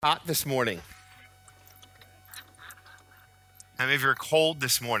Hot this morning. How many of you are cold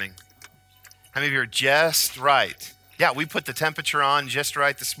this morning? How many of you are just right? Yeah, we put the temperature on just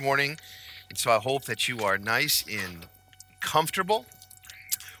right this morning. And so I hope that you are nice and comfortable.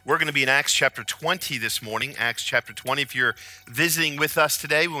 We're going to be in Acts chapter 20 this morning. Acts chapter 20. If you're visiting with us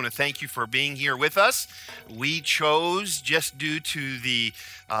today, we want to thank you for being here with us. We chose, just due to the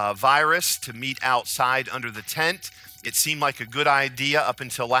virus, to meet outside under the tent. It seemed like a good idea up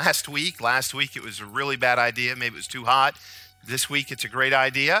until last week. Last week it was a really bad idea. Maybe it was too hot. This week it's a great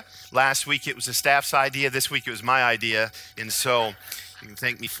idea. Last week it was the staff's idea. This week it was my idea. And so you can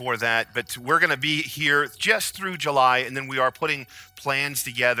thank me for that. But we're going to be here just through July, and then we are putting plans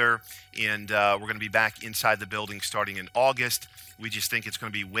together, and we're going to be back inside the building starting in August. We just think it's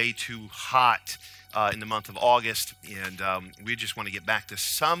going to be way too hot in the month of August, and we just want to get back to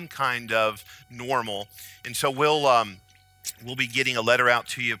some kind of normal. And so we'll be getting a letter out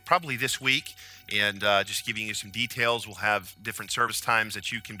to you probably this week, and just giving you some details. We'll have different service times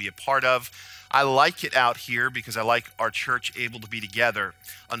that you can be a part of. I like it out here because I like our church able to be together.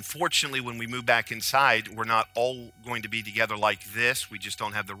 Unfortunately, when we move back inside, we're not all going to be together like this. We just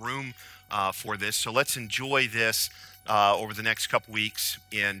don't have the room for this. So let's enjoy this over the next couple weeks.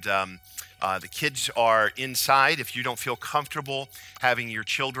 And the kids are inside. If you don't feel comfortable having your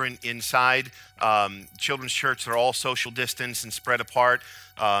children inside, children's church, they're all social distance and spread apart.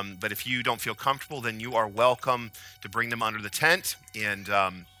 But if you don't feel comfortable, then you are welcome to bring them under the tent, and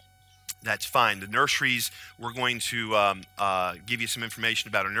that's fine. The nurseries, we're going to give you some information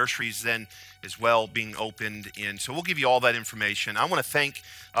about our nurseries then as well being opened. And so we'll give you all that information. I want to thank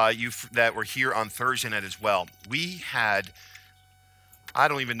you that were here on Thursday night as well. We had, I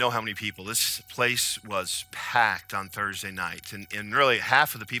don't even know how many people. This place was packed on Thursday night. And really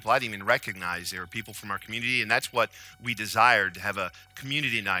half of the people I didn't even recognize. They were people from our community, and that's what we desired, to have a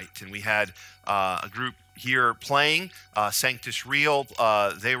community night. And we had a group here playing, Sanctus Real.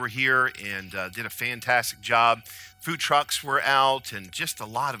 They were here and did a fantastic job. Food trucks were out, and just a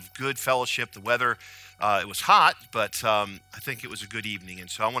lot of good fellowship. The weather, it was hot, but I think it was a good evening. And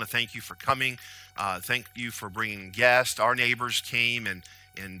so I want to thank you for coming. Thank you for bringing guests. Our neighbors came,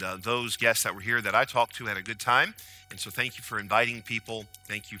 and those guests that were here that I talked to had a good time. And so thank you for inviting people.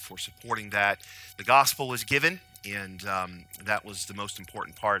 Thank you for supporting that. The gospel was given, and that was the most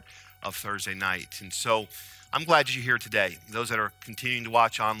important part of Thursday night. And so I'm glad you're here today. Those that are continuing to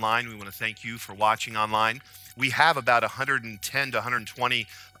watch online, we want to thank you for watching online. We have about 110 to 120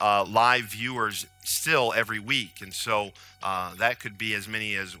 live viewers still every week. And so that could be as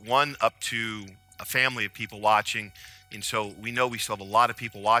many as one up to a family of people watching. And so we know we still have a lot of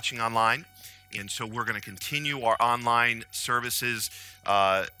people watching online. And so we're going to continue our online services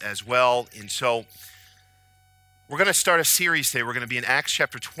as well. And so we're going to start a series today. We're going to be in Acts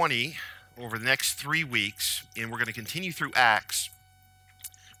chapter 20 over the next 3 weeks, and we're going to continue through Acts.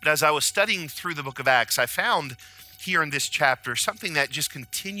 But as I was studying through the book of Acts, I found here in this chapter something that just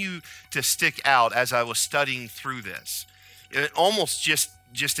continued to stick out as I was studying through this. It almost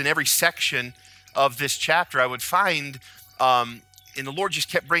just in every section of this chapter, I would find, and the Lord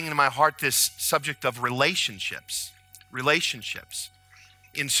just kept bringing to my heart this subject of relationships.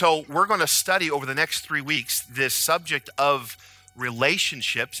 And so we're going to study over the next 3 weeks this subject of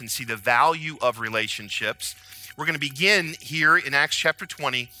relationships and see the value of relationships. We're going to begin here in Acts chapter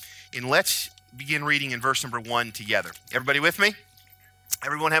 20, and let's begin reading in verse number 1 together. Everybody with me?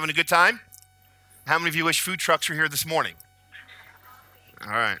 Everyone having a good time? How many of you wish food trucks were here this morning?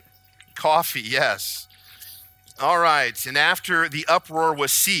 All right. Coffee, yes. All right. And after the uproar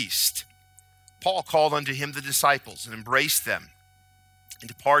was ceased, Paul called unto him the disciples and embraced them, and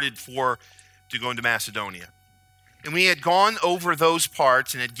departed to go into Macedonia. And when he had gone over those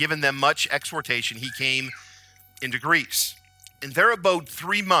parts and had given them much exhortation, he came into Greece. And there abode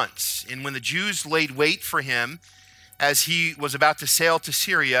 3 months. And when the Jews laid wait for him, as he was about to sail to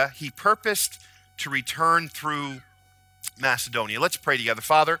Syria, he purposed to return through Macedonia. Let's pray together.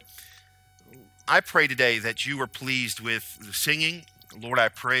 Father, I pray today that you are pleased with the singing. Lord, I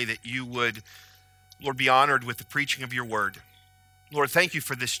pray that you would, Lord, be honored with the preaching of your word. Lord, thank you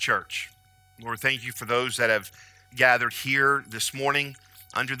for this church. Lord, thank you for those that have gathered here this morning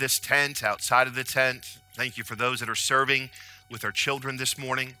under this tent, outside of the tent. Thank you for those that are serving with our children this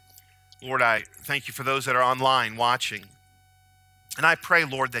morning. Lord, I thank you for those that are online watching. And I pray,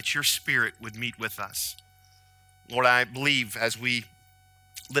 Lord, that your spirit would meet with us. Lord, I believe as we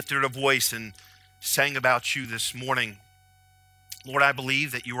lifted a voice and sang about you this morning, Lord, I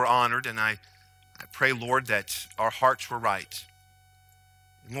believe that you were honored, and I pray, Lord, that our hearts were right.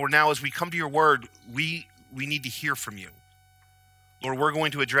 Lord, now as we come to your word, we need to hear from you. Lord, we're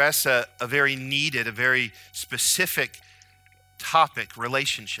going to address a very needed, a very specific topic,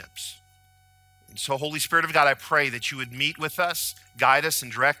 relationships. And so, Holy Spirit of God, I pray that you would meet with us, guide us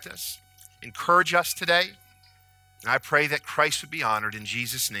and direct us, encourage us today. And I pray that Christ would be honored in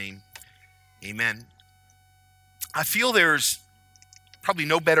Jesus' name. Amen. I feel there's probably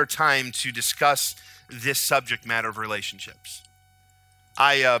no better time to discuss this subject matter of relationships.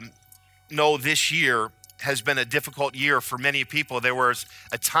 I know this year has been a difficult year for many people. There was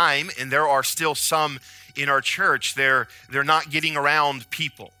a time, and there are still some in our church, they're not getting around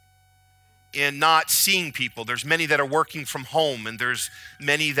people and not seeing people. There's many that are working from home, and there's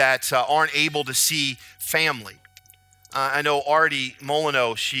many that aren't able to see family. I know Artie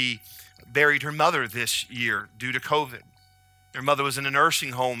Molyneux, she buried her mother this year due to COVID. Her mother was in a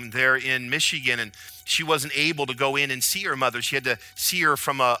nursing home there in Michigan, and she wasn't able to go in and see her mother. She had to see her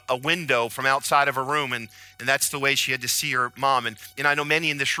from a window from outside of her room, and that's the way she had to see her mom. And I know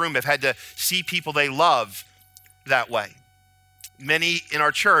many in this room have had to see people they love that way. Many in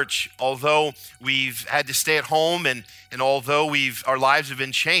our church, although we've had to stay at home and although our lives have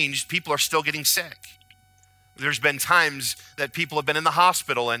been changed, people are still getting sick. There's been times that people have been in the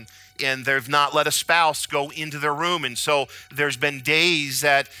hospital and they've not let a spouse go into their room. And so there's been days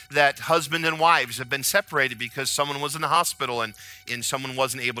that husband and wives have been separated because someone was in the hospital and someone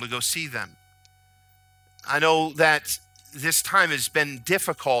wasn't able to go see them. I know that this time has been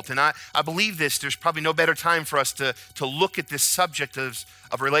difficult, and I believe this. There's probably no better time for us to look at this subject of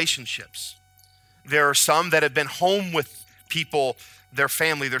relationships. There are some that have been home with people, their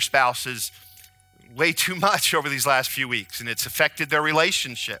family, their spouses, way too much over these last few weeks, and it's affected their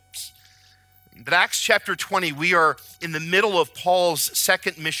relationships. But Acts chapter 20, we are in the middle of Paul's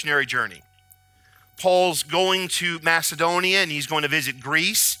second missionary journey. Paul's going to Macedonia, and he's going to visit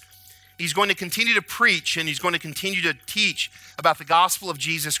Greece. He's going to continue to preach, and he's going to continue to teach about the gospel of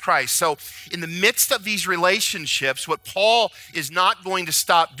Jesus Christ. So in the midst of these relationships, what Paul is not going to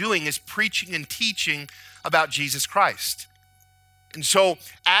stop doing is preaching and teaching about Jesus Christ. And so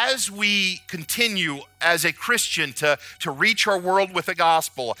as we continue as a Christian to reach our world with the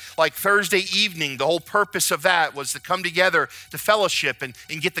gospel, like Thursday evening, the whole purpose of that was to come together to fellowship and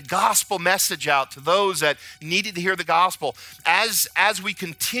get the gospel message out to those that needed to hear the gospel. As we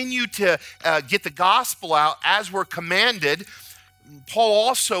continue to get the gospel out, as we're commanded, Paul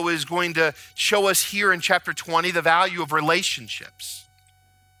also is going to show us here in chapter 20 the value of relationships.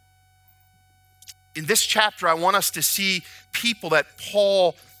 In this chapter, I want us to see people that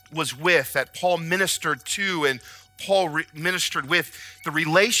Paul was with, that Paul ministered to, and Paul ministered with, the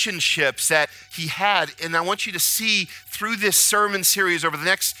relationships that he had. And I want you to see through this sermon series over the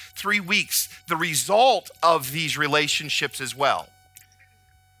next 3 weeks, the result of these relationships as well.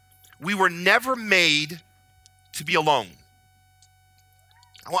 We were never made to be alone.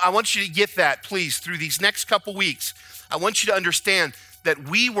 I want you to get that, please, through these next couple weeks. I want you to understand that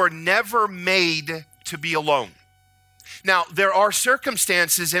we were never made to be alone. Now, there are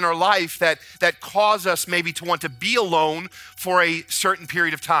circumstances in our life that cause us maybe to want to be alone for a certain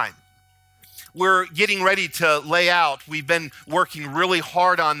period of time. We're getting ready to lay out. We've been working really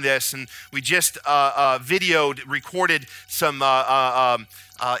hard on this, and we just recorded some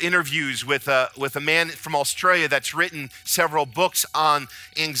interviews with a man from Australia that's written several books on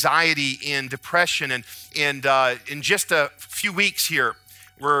anxiety and depression. And in just a few weeks here,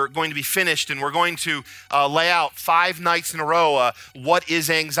 we're going to be finished, and we're going to lay out 5 nights in a row what is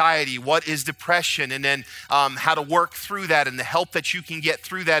anxiety, what is depression, and then how to work through that and the help that you can get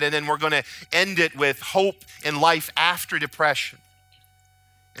through that. And then we're going to end it with hope and life after depression.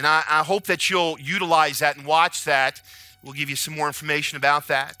 And I hope that you'll utilize that and watch that. We'll give you some more information about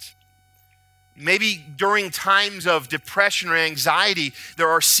that. Maybe during times of depression or anxiety, there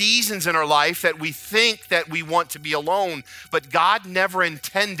are seasons in our life that we think that we want to be alone, but God never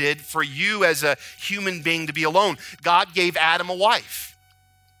intended for you as a human being to be alone. God gave Adam a wife.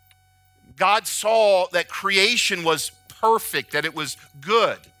 God saw that creation was perfect, that it was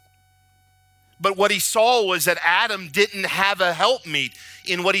good. But what he saw was that Adam didn't have a helpmeet.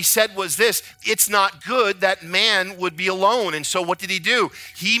 And what he said was this: it's not good that man would be alone. And so what did he do?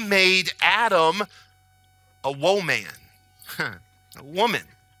 He made Adam a woman, a woman.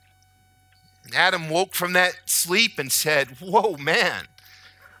 And Adam woke from that sleep and said, whoa, man.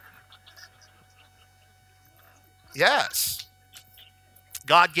 Yes.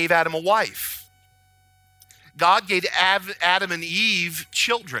 God gave Adam a wife. God gave Adam and Eve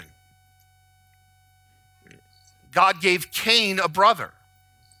children. God gave Cain a brother.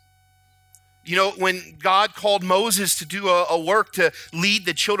 You know, when God called Moses to do a work to lead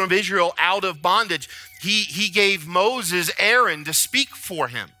the children of Israel out of bondage, he gave Moses Aaron to speak for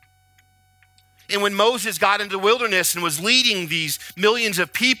him. And when Moses got into the wilderness and was leading these millions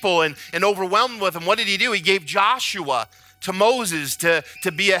of people and overwhelmed with them, what did he do? He gave Joshua to Moses to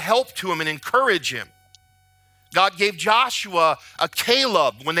be a help to him and encourage him. God gave Joshua a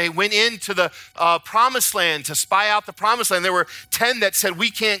Caleb when they went into the promised land to spy out the promised land. There were 10 that said,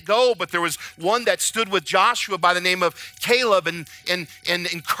 we can't go, but there was one that stood with Joshua by the name of Caleb and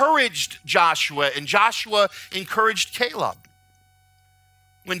encouraged Joshua, and Joshua encouraged Caleb.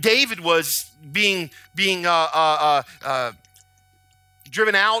 When David was being driven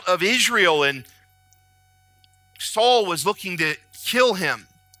out of Israel and Saul was looking to kill him,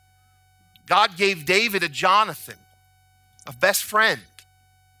 God gave David a Jonathan, a best friend.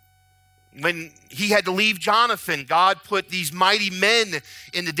 When he had to leave Jonathan, God put these mighty men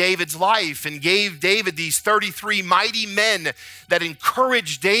into David's life and gave David these 33 mighty men that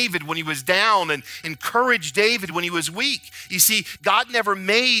encouraged David when he was down and encouraged David when he was weak. You see, God never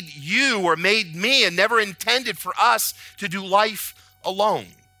made you or made me and never intended for us to do life alone.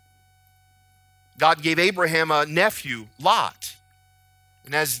 God gave Abraham a nephew, Lot.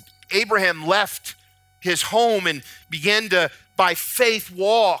 And as Abraham left his home and began to, by faith,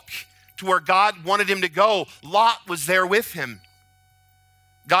 walk to where God wanted him to go, Lot was there with him.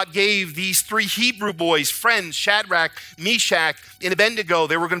 God gave these 3 Hebrew boys friends, Shadrach, Meshach, and Abednego.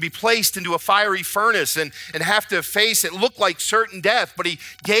 They were going to be placed into a fiery furnace and have to face it looked like certain death, but he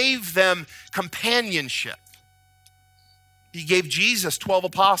gave them companionship. He gave Jesus 12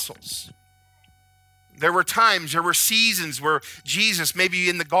 apostles. There were times, there were seasons where Jesus, maybe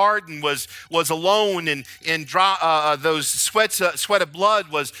in the garden, was alone and those sweat of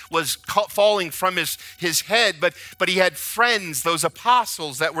blood was falling from his head, but he had friends, those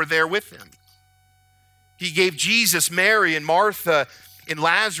apostles that were there with him. He gave Jesus, Mary, and Martha, and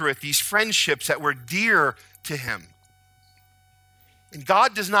Lazarus these friendships that were dear to him. And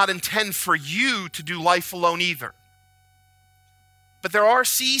God does not intend for you to do life alone either. But there are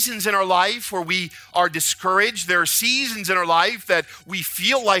seasons in our life where we are discouraged. There are seasons in our life that we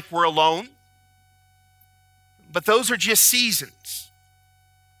feel like we're alone. But those are just seasons.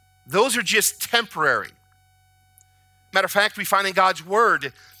 Those are just temporary. Matter of fact, we find in God's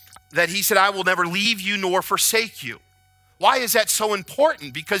word that he said, I will never leave you nor forsake you. Why is that so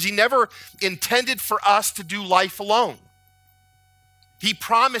important? Because he never intended for us to do life alone. He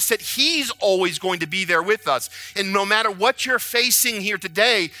promised that he's always going to be there with us. And no matter what you're facing here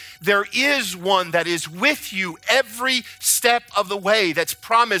today, there is one that is with you every step of the way, that's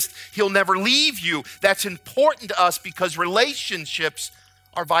promised he'll never leave you. That's important to us because relationships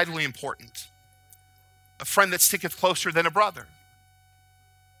are vitally important. A friend that sticketh closer than a brother.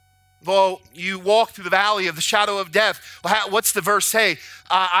 Though you walk through the valley of the shadow of death, what's the verse say?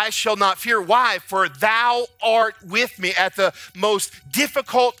 I shall not fear. Why? For thou art with me at the most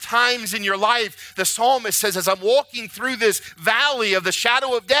difficult times in your life. The psalmist says, as I'm walking through this valley of the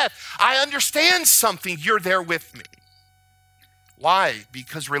shadow of death, I understand something. You're there with me. Why?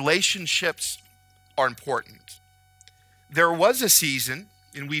 Because relationships are important. There was a season,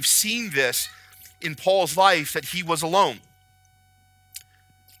 and we've seen this in Paul's life, that he was alone.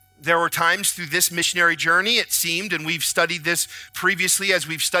 There were times through this missionary journey, it seemed, and we've studied this previously as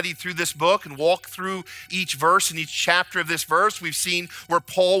we've studied through this book and walked through each verse and each chapter of this verse, we've seen where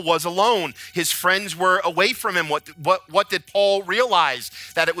Paul was alone. His friends were away from him. What did Paul realize?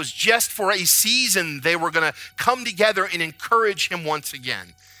 That it was just for a season they were going to come together and encourage him once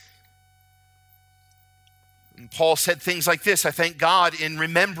again. And Paul said things like this, I thank God in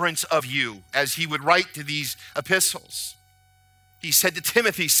remembrance of you, as he would write to these epistles. He said to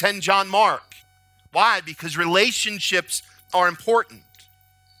Timothy, send John Mark. Why? Because relationships are important.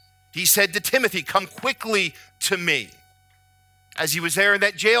 He said to Timothy, come quickly to me, as he was there in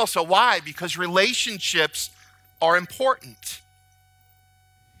that jail cell. Why? Because relationships are important.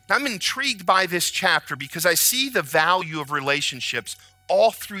 I'm intrigued by this chapter because I see the value of relationships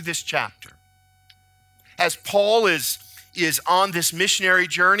all through this chapter. As Paul is on this missionary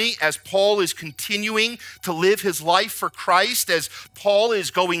journey, as Paul is continuing to live his life for Christ, as Paul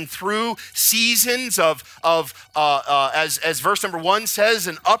is going through seasons as verse number 1 says,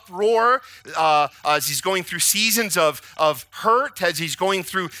 an uproar, as he's going through seasons of hurt, as he's going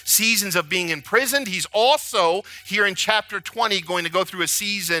through seasons of being imprisoned. He's also here in chapter 20 going to go through a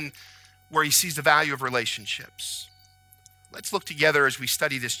season where he sees the value of relationships. Let's look together as we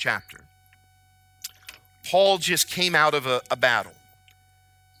study this chapter. Paul just came out of a battle.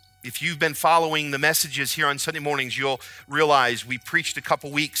 If you've been following the messages here on Sunday mornings, you'll realize we preached a couple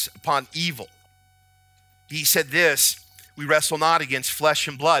weeks upon evil. He said this, we wrestle not against flesh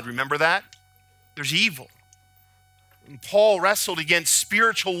and blood. Remember that? There's evil. And Paul wrestled against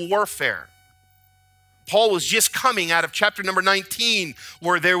spiritual warfare. Paul was just coming out of chapter number 19,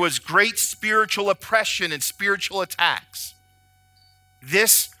 where there was great spiritual oppression and spiritual attacks.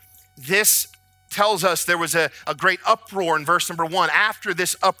 This tells us there was a great uproar in verse number 1. After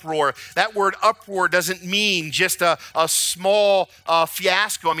this uproar, that word uproar doesn't mean just a small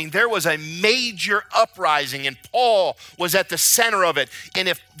fiasco. I mean, there was a major uprising, and Paul was at the center of it. And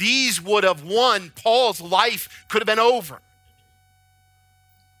if these would have won, Paul's life could have been over.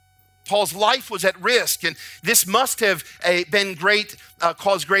 Paul's life was at risk, and this must have been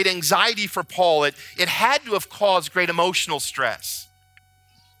caused great anxiety for Paul. It had to have caused great emotional stress.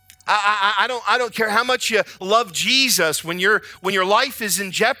 I don't care how much you love Jesus, when your life is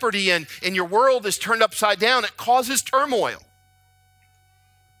in jeopardy and your world is turned upside down, it causes turmoil.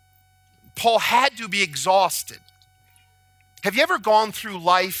 Paul had to be exhausted. Have you ever gone through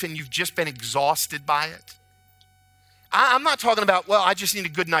life and you've just been exhausted by it? I'm not talking about, well, I just need a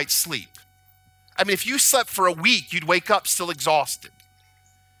good night's sleep. I mean, if you slept for a week, you'd wake up still exhausted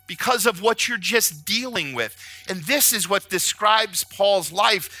because of what you're just dealing with. And this is what describes Paul's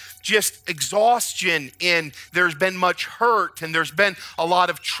life, just exhaustion, and there's been much hurt, and there's been a lot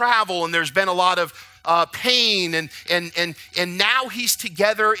of travel, and there's been a lot of pain, and now he's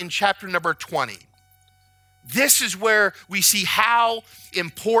together in chapter number 20. This is where we see how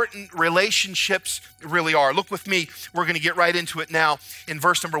important relationships really are. Look with me, we're going to get right into it now in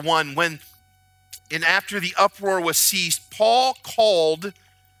verse number 1. And after the uproar was ceased, Paul called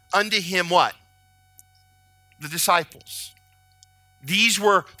unto him what? The disciples. These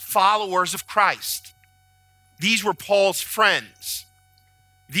were followers of Christ. These were Paul's friends.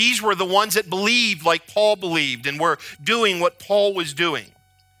 These were the ones that believed like Paul believed and were doing what Paul was doing.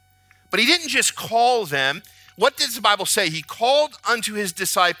 But he didn't just call them. What does the Bible say? He called unto his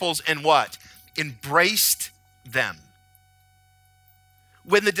disciples and what? Embraced them.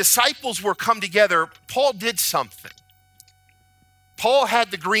 When the disciples were come together, Paul did something. Paul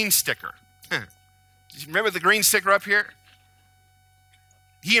had the green sticker. Remember the green sticker up here?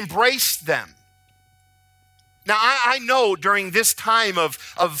 He embraced them. Now, I know during this time of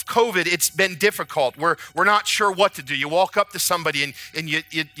COVID, it's been difficult. We're not sure what to do. You walk up to somebody and you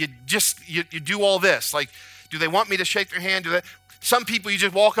do all this. Like, do they want me to shake their hand? Some people you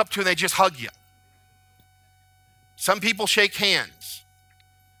just walk up to and they just hug you. Some people shake hands.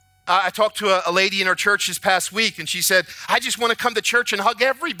 I talked to a lady in our church this past week, and she said, I just want to come to church and hug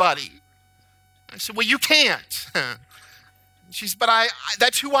everybody. I said, well, you can't. She said, but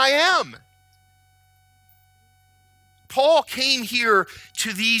that's who I am. Paul came here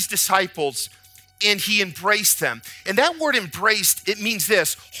to these disciples and he embraced them. And that word embraced, it means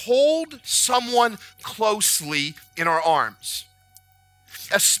this: hold someone closely in our arms,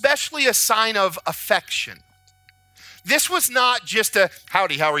 especially a sign of affection. This was not just a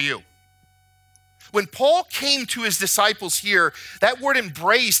howdy, how are you? When Paul came to his disciples here, that word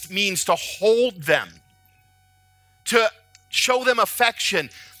embraced means to hold them, to show them affection.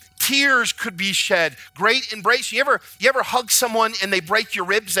 Tears could be shed. Great embrace. You ever hug someone and they break your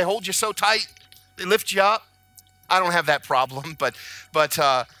ribs? They hold you so tight. They lift you up. I don't have that problem, but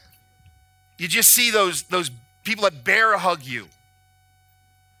you just see those people that bear hug you.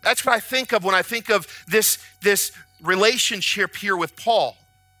 That's what I think of when I think of this relationship here with Paul.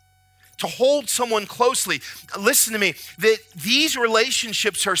 To hold someone closely. Listen to me. That these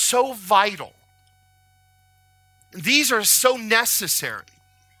relationships are so vital. These are so necessary.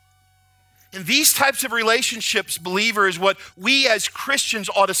 And these types of relationships, believer, is what we as Christians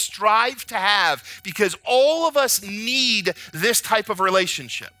ought to strive to have, because all of us need this type of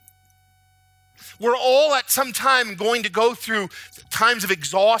relationship. We're all at some time going to go through times of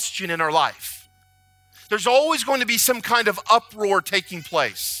exhaustion in our life. There's always going to be some kind of uproar taking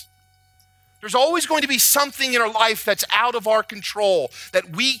place. There's always going to be something in our life that's out of our control,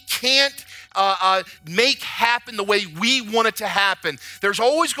 that we can't make happen the way we want it to happen. There's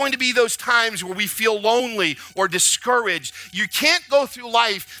always going to be those times where we feel lonely or discouraged. You can't go through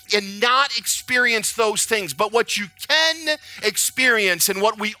life and not experience those things. But what you can experience, and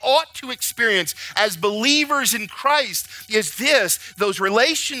what we ought to experience as believers in Christ, is those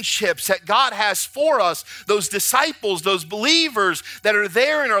relationships that God has for us, those disciples, those believers that are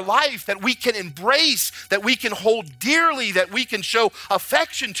there in our life that we can embrace, that we can hold dearly, that we can show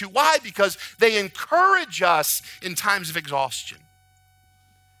affection to. Why? Because they encourage us in times of exhaustion.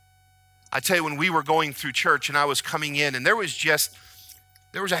 I tell you, when we were going through church and I was coming in, and there was just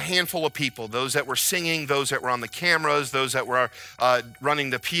There was a handful of people, those that were singing, those that were on the cameras, those that were running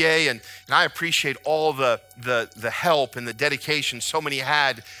the PA, and I appreciate all the help and the dedication so many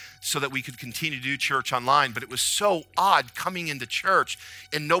had so that we could continue to do church online. But it was so odd coming into church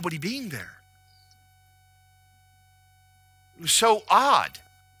and nobody being there. It was so odd.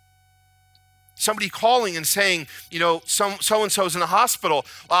 Somebody calling and saying, so-and-so's in the hospital.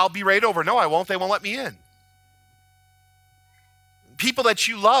 Well, I'll be right over. No, I won't. They won't let me in. People that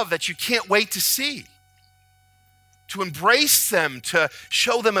you love that you can't wait to see, to embrace them, to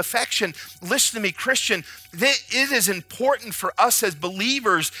show them affection. Listen to me, Christian, it is important for us as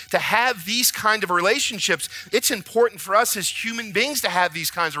believers to have these kind of relationships. It's important for us as human beings to have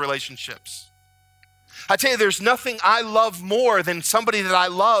these kinds of relationships. I tell you, there's nothing I love more than somebody that I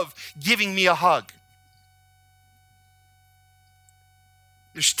love giving me a hug.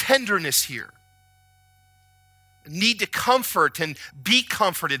 There's tenderness here. Need to comfort and be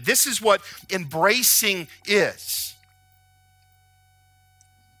comforted. This is what embracing is.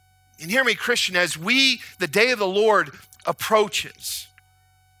 And hear me, Christian, as the day of the Lord approaches,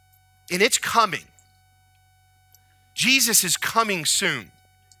 and it's coming. Jesus is coming soon.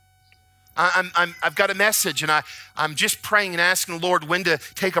 I've got a message, and I'm just praying and asking the Lord when to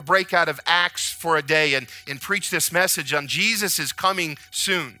take a break out of Acts for a day and preach this message on Jesus is coming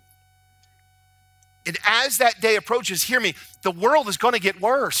soon. And as that day approaches, hear me, the world is going to get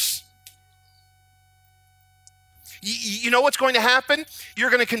worse. You know what's going to happen? You're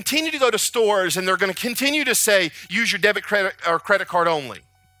going to continue to go to stores and they're going to continue to say, use your debit or credit card only.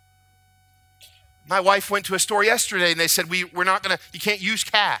 My wife went to a store yesterday and they said, you can't use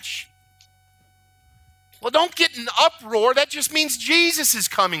cash. Well, don't get an uproar. That just means Jesus is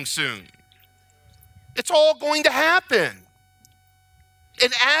coming soon. It's all going to happen.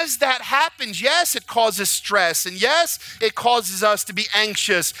 And as that happens, yes, it causes stress. And yes, it causes us to be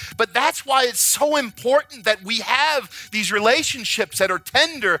anxious. But that's why it's so important that we have these relationships that are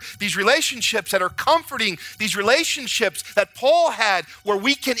tender, these relationships that are comforting, these relationships that Paul had where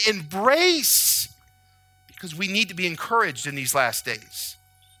we can embrace, because we need to be encouraged in these last days.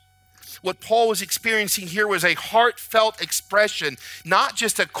 What Paul was experiencing here was a heartfelt expression, not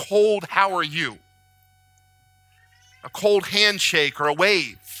just a cold, how are you? A cold handshake or a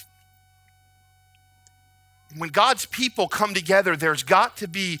wave. When God's people come together, there's got to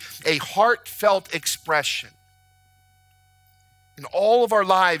be a heartfelt expression. In all of our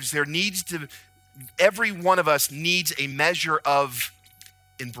lives, every one of us needs a measure of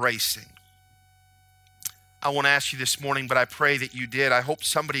embracing. I won't ask you this morning, but I pray that you did. I hope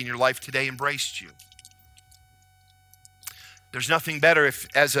somebody in your life today embraced you. There's nothing better if,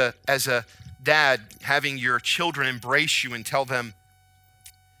 as a dad, having your children embrace you and tell them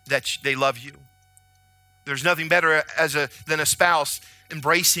that they love you. There's nothing better than a spouse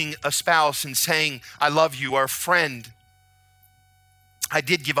embracing a spouse and saying, I love you, or a friend. I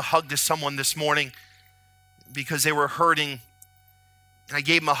did give a hug to someone this morning because they were hurting. And I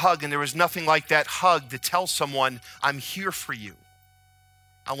gave them a hug, and there was nothing like that hug to tell someone, I'm here for you.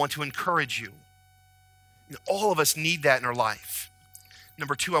 I want to encourage you. And all of us need that in our life.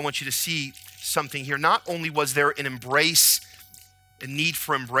 Number two, I want you to see something here. Not only was there a need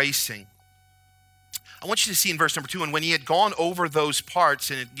for embracing, I want you to see in verse number 2, and when he had gone over those parts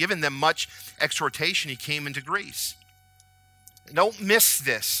and had given them much exhortation, he came into Greece. And don't miss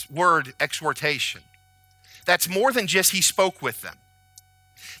this word, exhortation. That's more than just he spoke with them.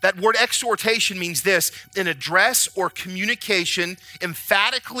 That word exhortation means this, an address or communication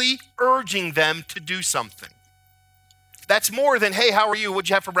emphatically urging them to do something. That's more than, hey, how are you? What'd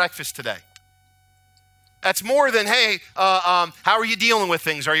you have for breakfast today? That's more than, hey, how are you dealing with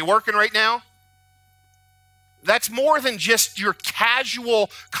things? Are you working right now? That's more than just your casual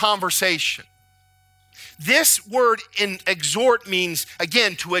conversation. This word in exhort means,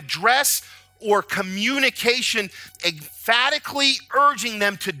 again, to address or communication, emphatically urging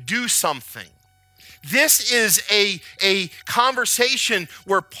them to do something. This is a conversation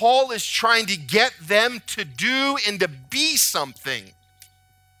where Paul is trying to get them to do and to be something.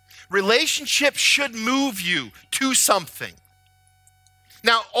 Relationships should move you to something.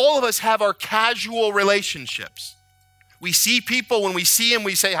 Now, all of us have our casual relationships. We see people, when we see them,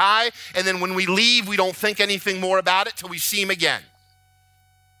 we say hi, and then when we leave, we don't think anything more about it till we see them again.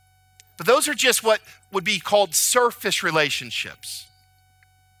 But those are just what would be called surface relationships.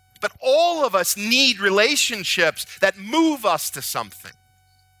 But all of us need relationships that move us to something.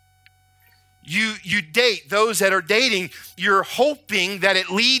 You date, those that are dating, you're hoping that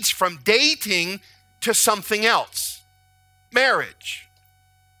it leads from dating to something else. Marriage.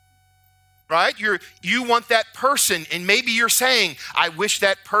 right? You want that person, and maybe you're saying, I wish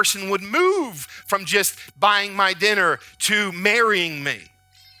that person would move from just buying my dinner to marrying me.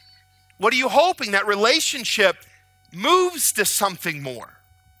 What are you hoping? That relationship moves to something more.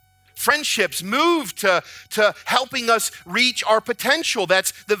 Friendships move to helping us reach our potential.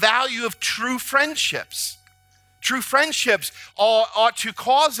 That's the value of true friendships. True friendships ought to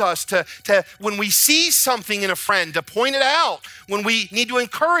cause us to, when we see something in a friend, to point it out. When we need to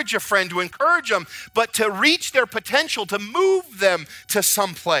encourage a friend, to encourage them, but to reach their potential, to move them to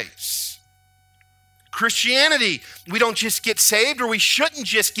someplace. Christianity, we don't just get saved, or we shouldn't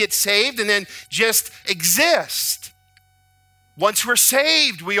just get saved and then just exist. Once we're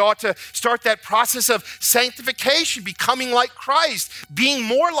saved, we ought to start that process of sanctification, becoming like Christ, being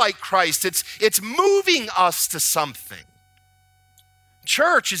more like Christ. It's moving us to something.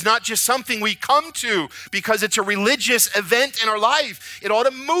 Church is not just something we come to because it's a religious event in our life. It ought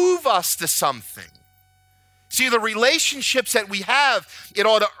to move us to something. See, the relationships that we have, it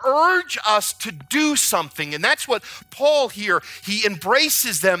ought to urge us to do something. And that's what Paul here, he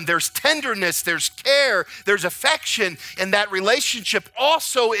embraces them. There's tenderness, there's care, there's affection. And that relationship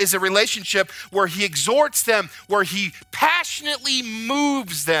also is a relationship where he exhorts them, where he passionately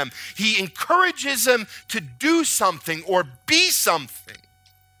moves them. He encourages them to do something or be something.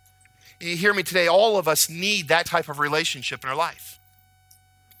 And you hear me today, all of us need that type of relationship in our life.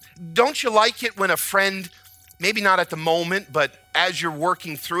 Don't you like it when a friend, maybe not at the moment, but as you're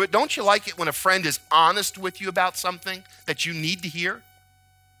working through it, don't you like it when a friend is honest with you about something that you need to hear?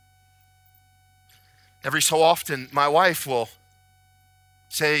 Every so often, my wife will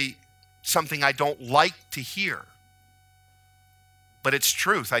say something I don't like to hear, but it's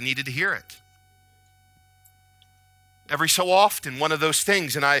truth. I needed to hear it. Every so often, one of those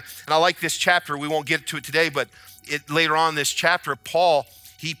things, and I like this chapter. We won't get to it today, but later on in this chapter, Paul,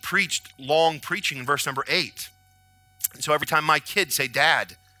 he preached long preaching in verse number 8. And so every time my kids say,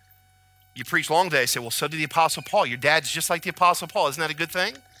 Dad, you preach long today, I say, well, so did the Apostle Paul. Your dad's just like the Apostle Paul. Isn't that a good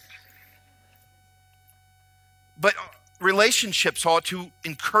thing? But relationships ought to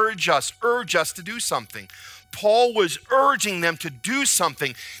encourage us, urge us to do something. Paul was urging them to do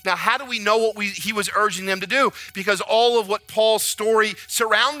something. Now, how do we know what he was urging them to do? Because all of what Paul's story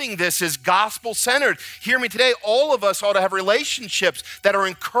surrounding this is gospel-centered. Hear me today, all of us ought to have relationships that are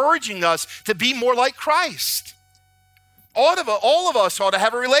encouraging us to be more like Christ. All of us ought to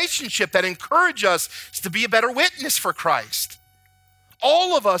have a relationship that encourages us to be a better witness for Christ.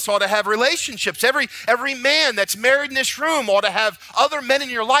 All of us ought to have relationships. Every man that's married in this room ought to have other men in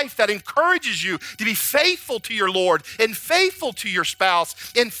your life that encourages you to be faithful to your Lord and faithful to your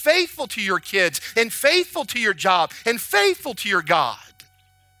spouse and faithful to your kids and faithful to your job and faithful to your God.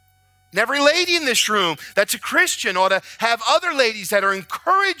 And every lady in this room that's a Christian ought to have other ladies that are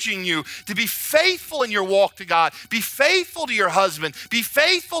encouraging you to be faithful in your walk to God, be faithful to your husband, be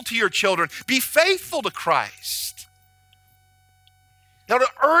faithful to your children, be faithful to Christ. It ought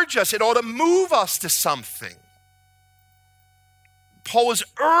to urge us, it ought to move us to something. Paul was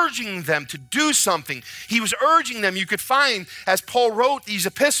urging them to do something. He was urging them, you could find, as Paul wrote these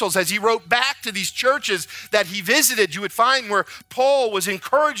epistles, as he wrote back to these churches that he visited, you would find where Paul was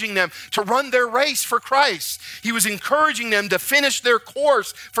encouraging them to run their race for Christ. He was encouraging them to finish their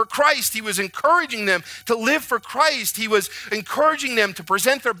course for Christ. He was encouraging them to live for Christ. He was encouraging them to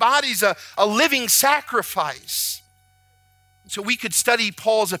present their bodies a living sacrifice. So we could study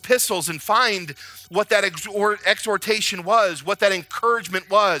Paul's epistles and find what that exhortation was, what that encouragement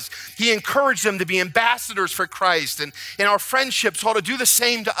was. He encouraged them to be ambassadors for Christ, and our friendships ought to do the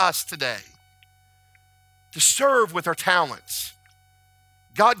same to us today, to serve with our talents.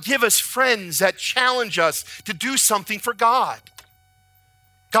 God, give us friends that challenge us to do something for God.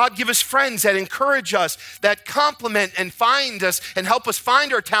 God, give us friends that encourage us, that compliment and find us and help us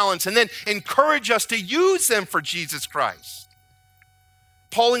find our talents, and then encourage us to use them for Jesus Christ.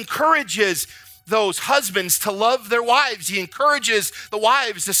 Paul encourages those husbands to love their wives. He encourages the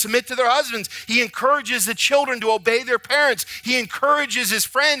wives to submit to their husbands. He encourages the children to obey their parents. He encourages his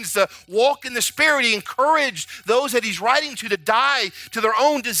friends to walk in the Spirit. He encouraged those that he's writing to die to their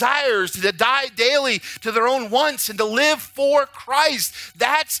own desires, to die daily to their own wants, and to live for Christ.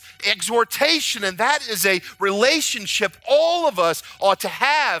 That's exhortation, and that is a relationship all of us ought to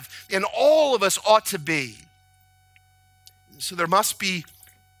have and all of us ought to be. So there must be,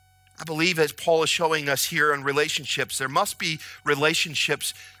 I believe, as Paul is showing us here in relationships, there must be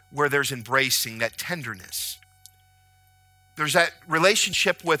relationships where there's embracing, that tenderness. There's that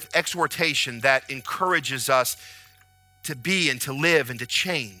relationship with exhortation that encourages us to be and to live and to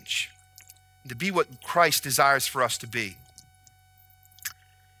change, and to be what Christ desires for us to be.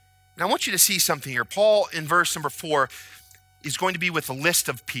 And I want you to see something here. Paul, in verse number 4, is going to be with a list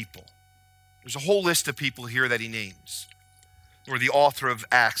of people. There's a whole list of people here that he names, or the author of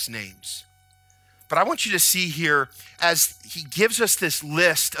Acts names. But I want you to see here, as he gives us this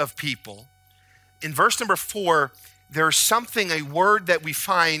list of people, in verse number 4, there's something, a word that we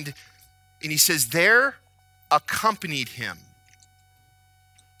find, and he says, there accompanied him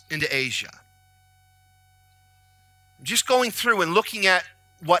into Asia. Just going through and looking at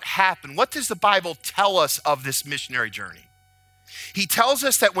what happened. What does the Bible tell us of this missionary journey? He tells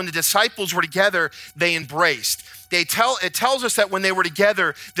us that when the disciples were together, they embraced. It tells us that when they were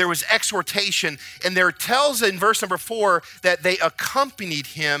together, there was exhortation. And there tells in verse number 4 that they accompanied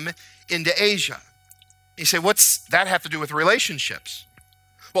him into Asia. You say, what's that have to do with relationships?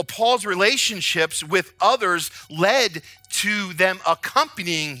 Well, Paul's relationships with others led to them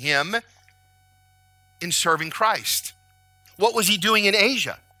accompanying him in serving Christ. What was he doing in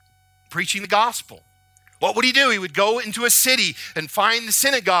Asia? Preaching the gospel. What would he do? He would go into a city and find the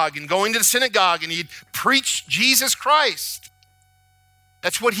synagogue and go into the synagogue and he'd preach Jesus Christ.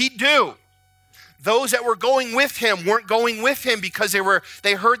 That's what he'd do. Those that were going with him weren't going with him because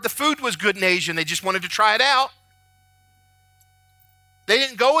they heard the food was good in Asia and they just wanted to try it out. They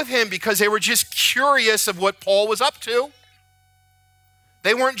didn't go with him because they were just curious of what Paul was up to.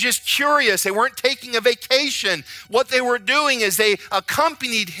 They weren't just curious. They weren't taking a vacation. What they were doing is they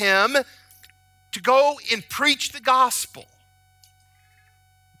accompanied him to go and preach the gospel.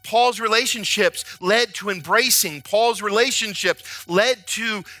 Paul's relationships led to embracing. Paul's relationships led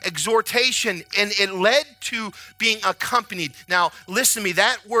to exhortation, and it led to being accompanied. Now, listen to me.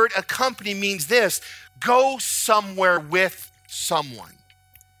 That word accompany means this: go somewhere with someone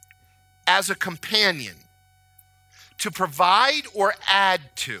as a companion, to provide or add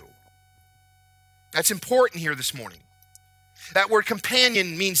to. That's important here this morning. That word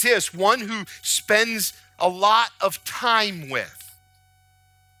companion means this: one who spends a lot of time with.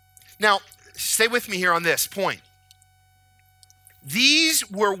 Now, stay with me here on this point.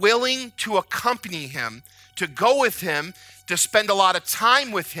 These were willing to accompany him, to go with him, to spend a lot of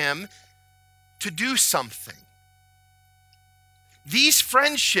time with him, to do something. These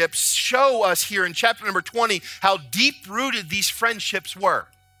friendships show us here in chapter number 20 how deep-rooted these friendships were.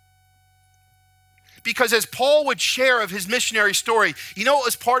 Because as Paul would share of his missionary story, you know what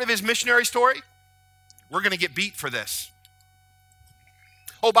was part of his missionary story? We're going to get beat for this.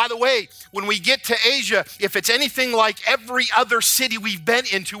 Oh, by the way, when we get to Asia, if it's anything like every other city we've been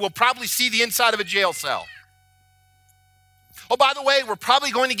into, we'll probably see the inside of a jail cell. Oh, by the way, we're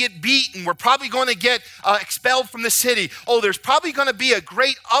probably going to get beaten. We're probably going to get expelled from the city. Oh, there's probably going to be a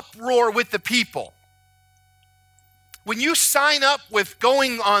great uproar with the people. When you sign up with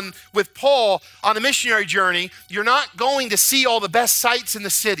going on with Paul on a missionary journey, you're not going to see all the best sights in the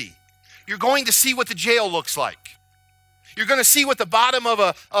city. You're going to see what the jail looks like. You're going to see what the bottom of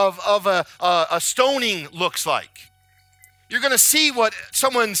a stoning looks like. You're going to see what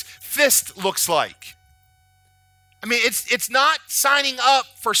someone's fist looks like. I mean, it's not signing up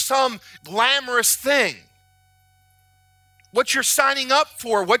for some glamorous thing. What you're signing up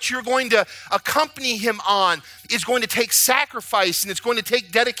for, what you're going to accompany him on, is going to take sacrifice and it's going to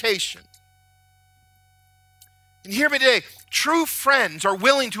take dedication. And hear me today, true friends are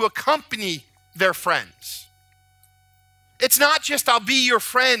willing to accompany their friends. It's not just I'll be your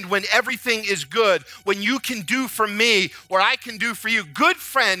friend when everything is good, when you can do for me or I can do for you. Good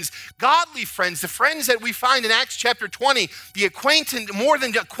friends, godly friends, the friends that we find in Acts chapter 20, more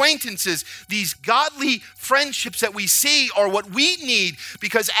than acquaintances, these godly friendships that we see are what we need,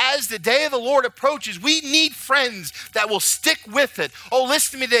 because as the day of the Lord approaches, we need friends that will stick with it. Oh,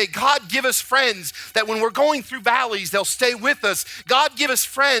 listen to me today. God give us friends that when we're going through valleys, they'll stay with us. God give us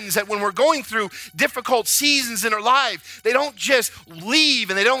friends that when we're going through difficult seasons in our life, they don't just leave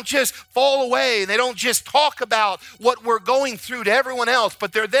and they don't just fall away and they don't just talk about what we're going through to everyone else,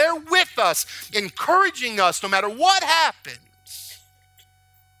 but they're there with us, encouraging us no matter what happens.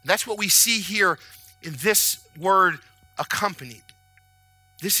 That's what we see here in this word, accompanied.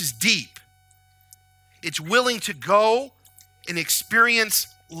 This is deep. It's willing to go and experience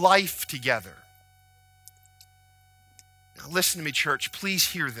life together. Now listen to me, church. Please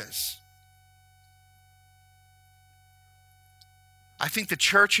hear this. I think the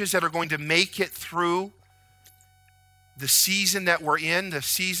churches that are going to make it through the season that we're in, the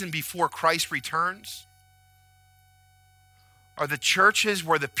season before Christ returns, are the churches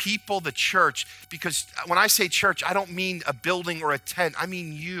where the people, the church, because when I say church, I don't mean a building or a tent, I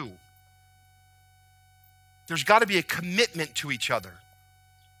mean you. There's got to be a commitment to each other.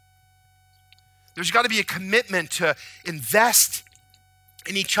 There's got to be a commitment to invest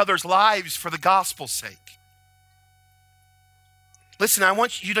in each other's lives for the gospel's sake. Listen, I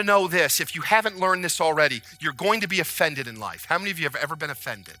want you to know this. If you haven't learned this already, you're going to be offended in life. How many of you have ever been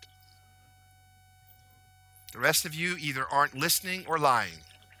offended? The rest of you either aren't listening or lying.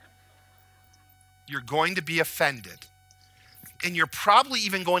 You're going to be offended. And you're probably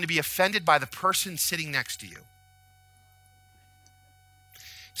even going to be offended by the person sitting next to you.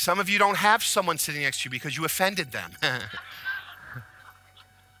 Some of you don't have someone sitting next to you because you offended them.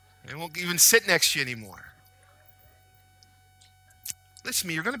 They won't even sit next to you anymore. Listen to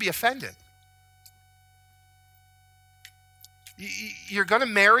me, you're going to be offended. You're going to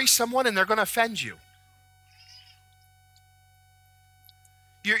marry someone and they're going to offend you.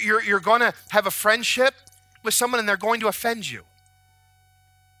 You're going to have a friendship with someone and they're going to offend you.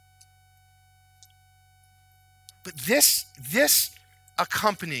 But this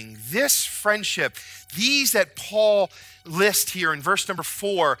accompanying, this friendship, these that Paul lists here in verse number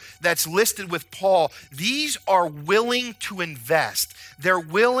 4, that's listed with Paul, these are willing to invest. They're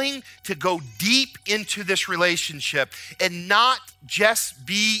willing to go deep into this relationship and not just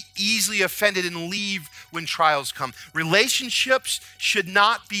be easily offended and leave when trials come. Relationships should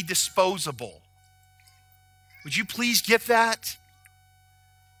not be disposable. Would you please get that?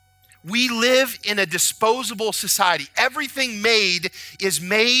 We live in a disposable society. Everything made is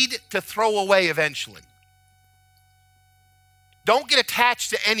made to throw away eventually. Don't get attached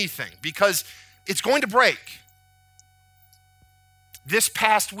to anything because it's going to break. This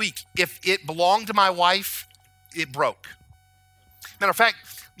past week, if it belonged to my wife, it broke. Matter of fact,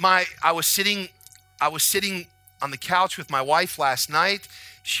 I was sitting on the couch with my wife last night.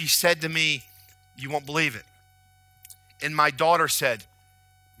 She said to me, "You won't believe it." And my daughter said,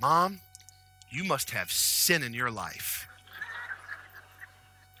 "Mom, you must have sin in your life."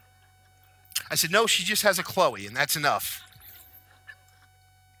 I said, "No, she just has a Chloe, and that's enough."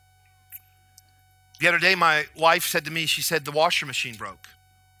 The other day, my wife said to me, she said, "The washer machine broke."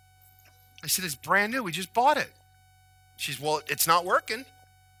 I said, "It's brand new. We just bought it." She said, "Well, it's not working."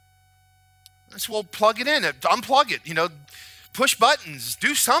 I said, "Well, plug it in, unplug it, push buttons,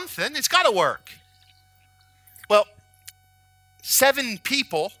 do something. It's got to work." Well, 7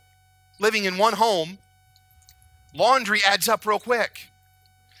 people living in one home, laundry adds up real quick.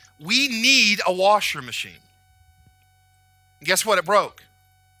 We need a washer machine. And guess what? It broke.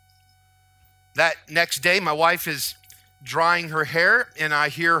 That next day, my wife is drying her hair, and I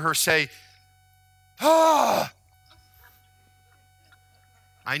hear her say, "Ah."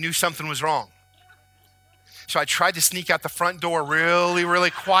 I knew something was wrong. So I tried to sneak out the front door really,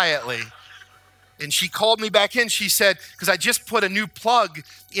 really quietly. And she called me back in. She said, because I just put a new plug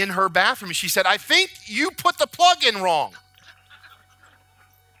in her bathroom. And she said, "I think you put the plug in wrong."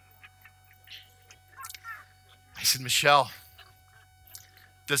 I said, "Michelle,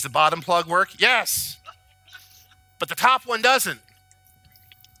 does the bottom plug work?" "Yes, but the top one doesn't."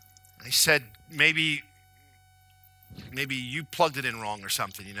 I said, maybe you plugged it in wrong or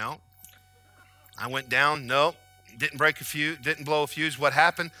something, I went down, no, didn't blow a fuse. What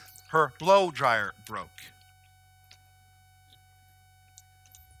happened? Her blow dryer broke.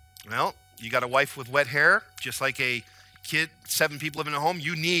 Well, you got a wife with wet hair, just like a kid, 7 people living in a home.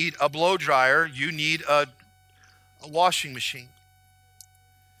 You need a blow dryer. You need a washing machine.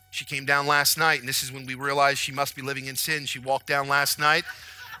 She came down last night, and this is when we realized she must be living in sin. She walked down last night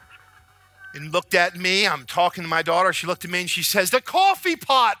and looked at me. I'm talking to my daughter. She looked at me and she says, "The coffee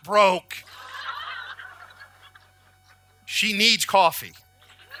pot broke." She needs coffee.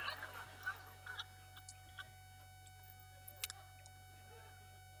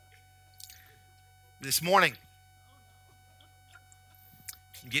 This morning,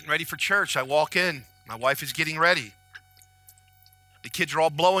 I'm getting ready for church. I walk in. My wife is getting ready. The kids are all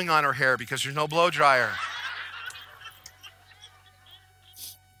blowing on her hair because there's no blow dryer.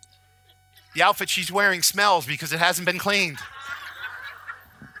 The outfit she's wearing smells because it hasn't been cleaned.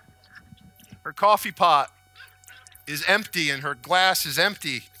 Her coffee pot is empty and her glass is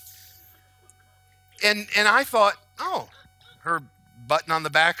empty. And I thought, oh, her button on the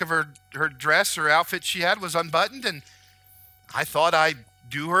back of her dress or outfit she had was unbuttoned, and I thought I'd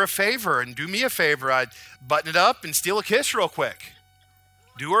do her a favor and do me a favor. I'd button it up and steal a kiss real quick.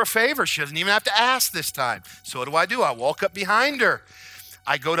 Do her a favor. She doesn't even have to ask this time. So what do? I walk up behind her.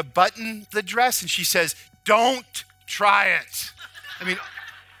 I go to button the dress and she says, "Don't try it." I mean,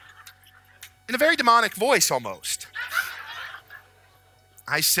 in a very demonic voice almost.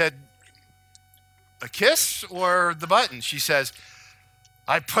 I said, "A kiss or the button?" She says,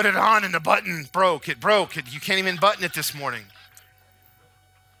 "I put it on and the button broke. It broke. You can't even button it this morning."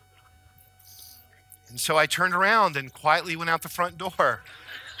 And so I turned around and quietly went out the front door.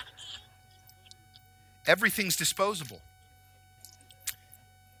 Everything's disposable.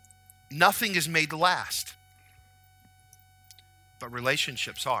 Nothing is made to last. But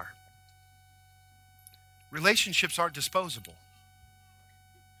relationships are. Relationships aren't disposable.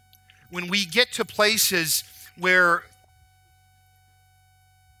 When we get to places where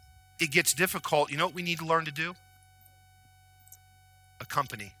it gets difficult, you know what we need to learn to do?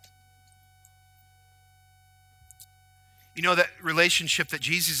 Accompany. You know, that relationship that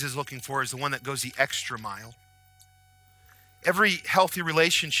Jesus is looking for is the one that goes the extra mile. Every healthy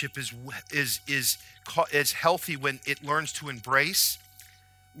relationship is healthy when it learns to embrace,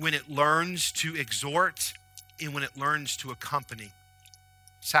 when it learns to exhort, and when it learns to accompany.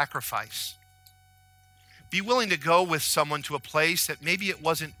 Sacrifice. Be willing to go with someone to a place that maybe it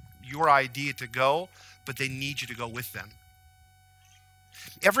wasn't your idea to go, but they need you to go with them.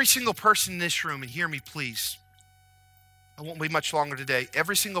 Every single person in this room, and hear me please, I won't be much longer today.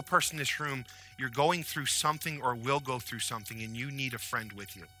 Every single person in this room, you're going through something or will go through something, and you need a friend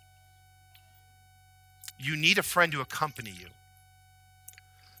with you. You need a friend to accompany you.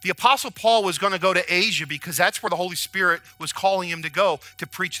 The Apostle Paul was going to go to Asia because that's where the Holy Spirit was calling him to go to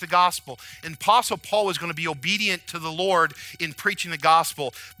preach the gospel. And Apostle Paul was going to be obedient to the Lord in preaching the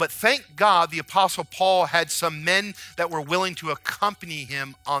gospel. But thank God the Apostle Paul had some men that were willing to accompany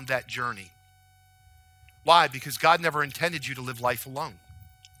him on that journey. Why? Because God never intended you to live life alone.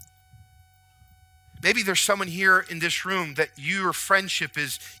 Maybe there's someone here in this room that your friendship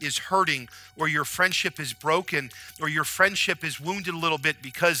is hurting, or your friendship is broken, or your friendship is wounded a little bit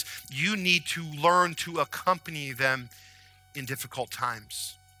because you need to learn to accompany them in difficult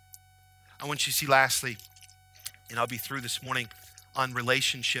times. I want you to see lastly, and I'll be through this morning, on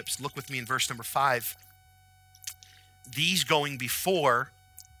relationships. Look with me in verse number 5. These going before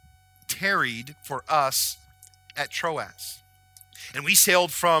tarried for us at Troas. And we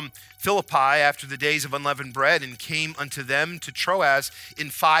sailed from Philippi after the days of unleavened bread and came unto them to Troas in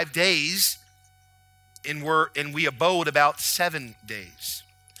 5 days, and we abode about 7 days.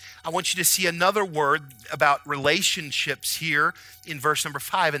 I want you to see another word about relationships here in verse number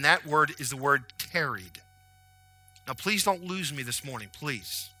 5, and that word is the word tarried. Now, please don't lose me this morning,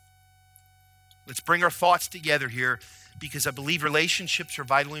 please. Let's bring our thoughts together here, because I believe relationships are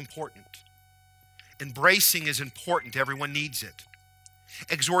vitally important. Embracing is important. Everyone needs it.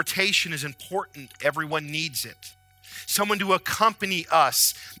 Exhortation is important. Everyone needs it. Someone to accompany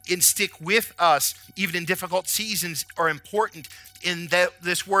us and stick with us, even in difficult seasons, are important. In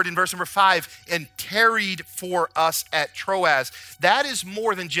this word in verse number 5, and tarried for us at Troas. That is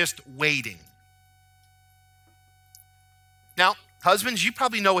more than just waiting. Now, husbands, you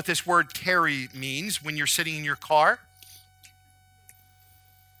probably know what this word tarry means when you're sitting in your car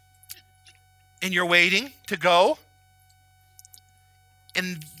and you're waiting to go,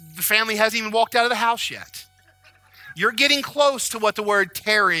 and the family hasn't even walked out of the house yet. You're getting close to what the word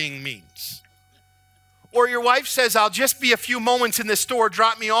tarrying means. Or your wife says, I'll just be a few moments in the store,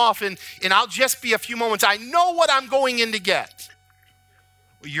 drop me off, and I'll just be a few moments. I know what I'm going in to get.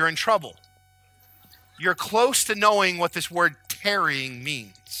 Well, you're in trouble. You're close to knowing what this word tarrying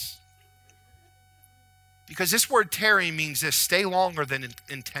means. Because this word tarrying means this: stay longer than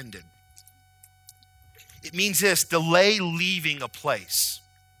intended. It means this: delay leaving a place.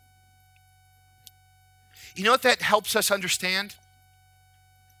 You know what that helps us understand?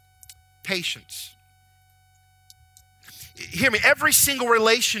 Patience. Hear me, every single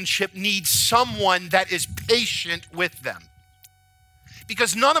relationship needs someone that is patient with them.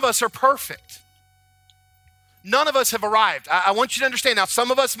 Because none of us are perfect. None of us have arrived. I want you to understand. Now,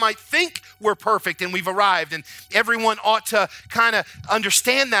 some of us might think we're perfect and we've arrived, and everyone ought to kind of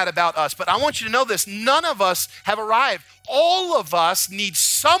understand that about us. But I want you to know this: none of us have arrived. All of us need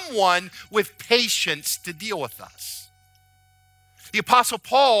someone with patience to deal with us. The Apostle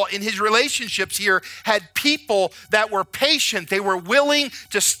Paul, in his relationships here, had people that were patient. They were willing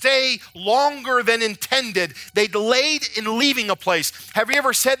to stay longer than intended. They delayed in leaving a place. Have you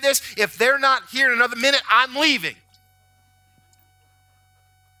ever said this? If they're not here in another minute, I'm leaving.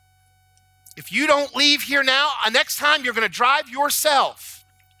 If you don't leave here now, next time you're going to drive yourself.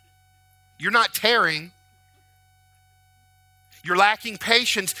 You're not tarrying. You're lacking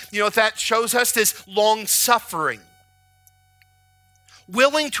patience. You know what that shows us? This long suffering.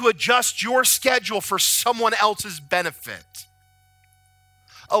 Willing to adjust your schedule for someone else's benefit.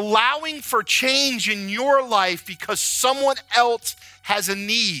 Allowing for change in your life because someone else has a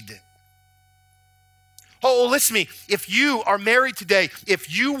need. Oh, listen to me. If you are married today,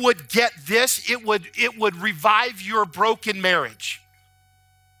 if you would get this, it would revive your broken marriage.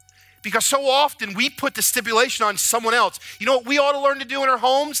 Because so often we put the stipulation on someone else. You know what we ought to learn to do in our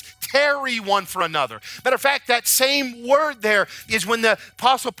homes? Tarry one for another. Matter of fact, that same word there is when the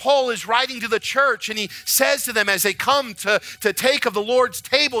Apostle Paul is writing to the church and he says to them as they come to take of the Lord's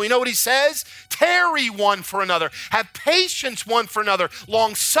table, you know what he says? Tarry one for another. Have patience one for another.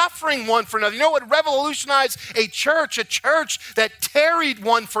 Long-suffering one for another. You know what revolutionized a church that tarried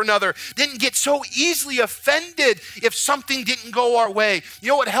one for another, didn't get so easily offended if something didn't go our way. You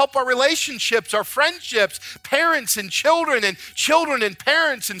know what helped our relationships, our friendships, parents and children and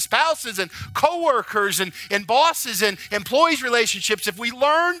parents and spouses and coworkers and bosses and employees relationships, if we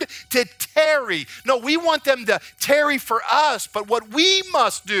learned to tarry. No, we want them to tarry for us, but what we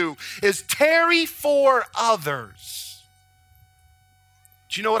must do is tarry for others.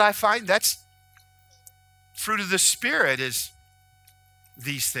 Do you know what I find? That's fruit of the Spirit is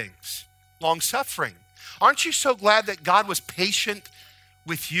these things. Long-suffering. Aren't you so glad that God was patient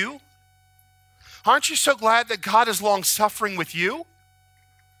with you? Aren't you so glad that God is long-suffering with you?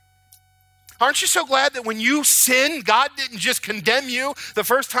 Aren't you so glad that when you sinned, God didn't just condemn you the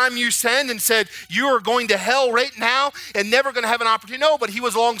first time you sinned and said, you are going to hell right now and never going to have an opportunity? No, but he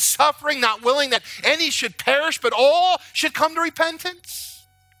was long-suffering, not willing that any should perish, but all should come to repentance.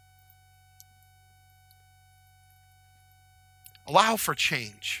 Allow for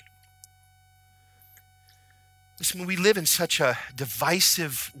change. Listen, we live in such a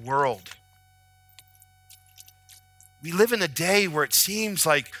divisive world. We live in a day where it seems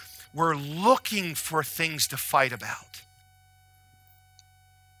like we're looking for things to fight about.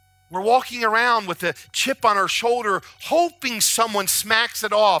 We're walking around with a chip on our shoulder, hoping someone smacks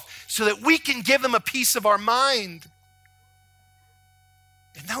it off so that we can give them a piece of our mind.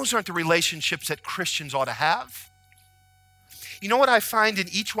 And those aren't the relationships that Christians ought to have. You know what I find in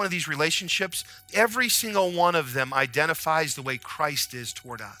each one of these relationships? Every single one of them identifies the way Christ is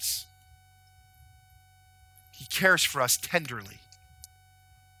toward us. He cares for us tenderly.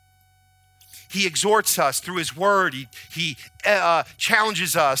 He exhorts us through his word. He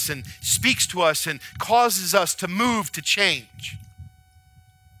challenges us and speaks to us and causes us to move, to change.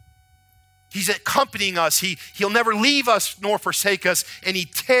 He's accompanying us. He'll never leave us nor forsake us, and he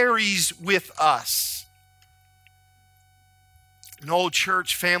tarries with us. An old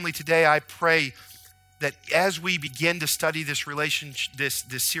church family today, I pray that as we begin to study this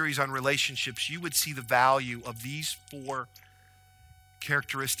series on relationships, you would see the value of these 4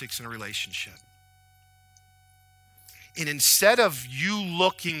 characteristics in a relationship. And instead of you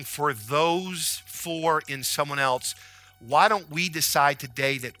looking for those 4 in someone else, why don't we decide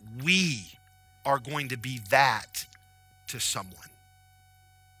today that we are going to be that to someone?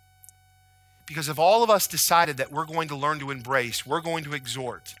 Because if all of us decided that we're going to learn to embrace, we're going to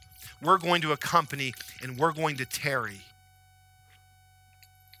exhort, we're going to accompany, and we're going to tarry,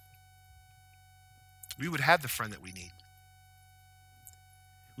 we would have the friend that we need.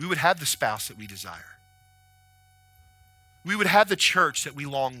 We would have the spouse that we desire. We would have the church that we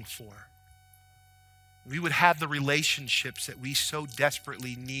long for. We would have the relationships that we so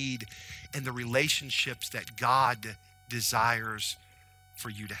desperately need and the relationships that God desires for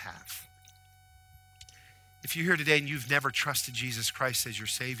you to have. If you're here today and you've never trusted Jesus Christ as your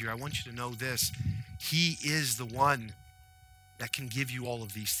Savior, I want you to know this. He is the one that can give you all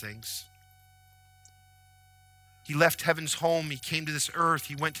of these things. He left heaven's home. He came to this earth.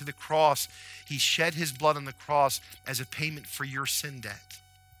 He went to the cross. He shed his blood on the cross as a payment for your sin debt.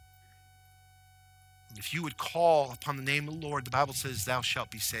 And if you would call upon the name of the Lord, the Bible says, thou shalt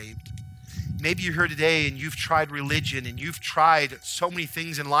be saved. Maybe you're here today and you've tried religion and you've tried so many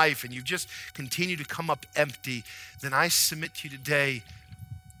things in life and you've just continued to come up empty. Then I submit to you today,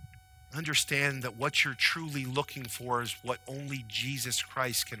 understand that what you're truly looking for is what only Jesus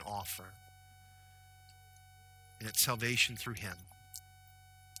Christ can offer. And it's salvation through him.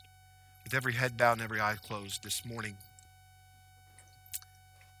 With every head bowed and every eye closed this morning,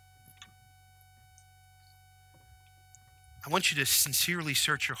 I want you to sincerely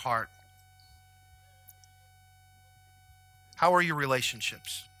search your heart. How are your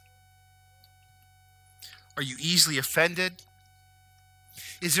relationships? Are you easily offended?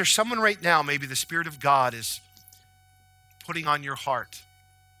 Is there someone right now, maybe the Spirit of God is putting on your heart,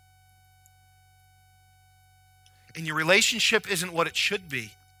 and your relationship isn't what it should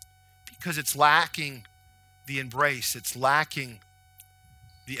be because it's lacking the embrace, it's lacking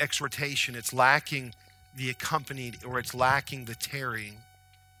the exhortation, it's lacking the accompanied, or it's lacking the tarrying?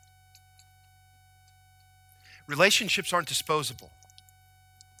 Relationships aren't disposable.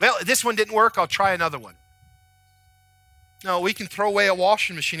 Well, this one didn't work, I'll try another one. No, we can throw away a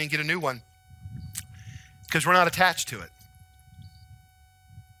washing machine and get a new one because we're not attached to it.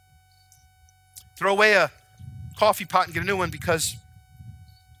 throw away a coffee pot and get a new one because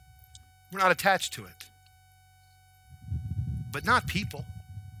we're not attached to it. But not people.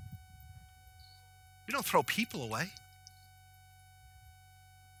 We don't throw people away.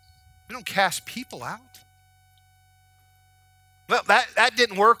 We don't cast people out. Well, that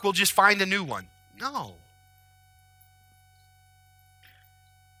didn't work. We'll just find a new one. No.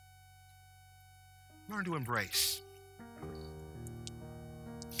 Learn to embrace.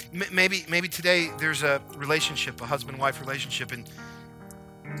 Maybe today there's a relationship, a husband-wife relationship, and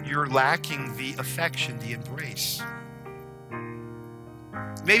you're lacking the affection, the embrace.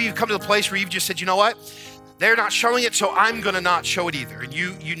 Maybe you've come to the place where you've just said, you know what? They're not showing it, so I'm going to not show it either. And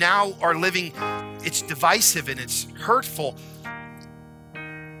you now are living, it's divisive and it's hurtful.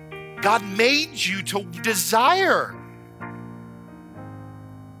 God made you to desire.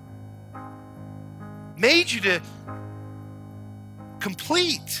 Made you to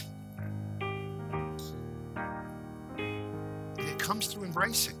complete. And it comes through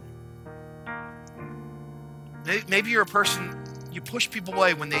embracing. Maybe you're a person, you push people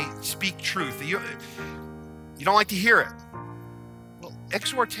away when they speak truth. You don't like to hear it. Well,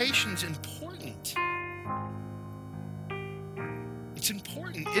 exhortation's important. It's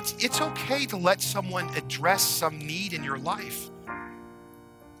important. It's okay to let someone address some need in your life.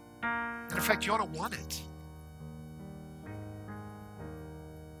 And in fact, you ought to want it.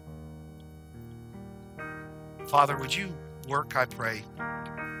 Father, would you work, I pray,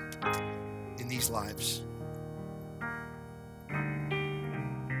 in these lives?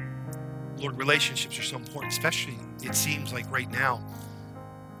 Lord, relationships are so important, especially it seems like right now.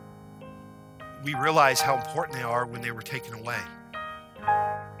 We realize how important they are when they were taken away.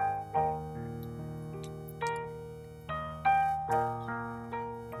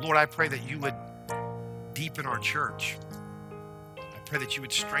 Lord, I pray that you would deepen our church. I pray that you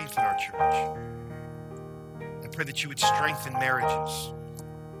would strengthen our church. I pray that you would strengthen marriages.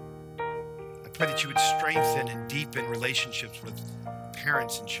 I pray that you would strengthen and deepen relationships with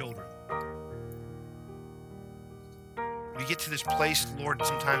parents and children. We get to this place, Lord,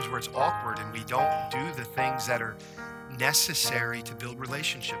 sometimes where it's awkward and we don't do the things that are necessary to build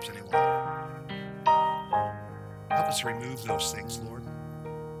relationships any longer. Help us remove those things, Lord.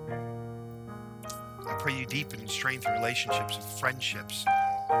 I pray you deepen and strengthen relationships with friendships,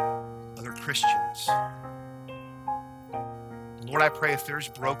 other Christians. Lord, I pray if there's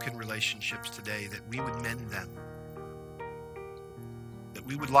broken relationships today, that we would mend them. That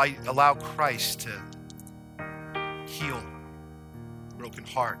we would allow Christ to heal broken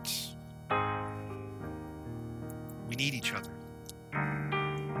hearts. We need each other.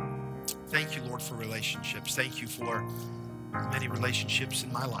 Thank you, Lord, for relationships. Thank you for many relationships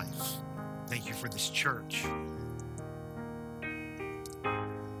in my life. Thank you for this church.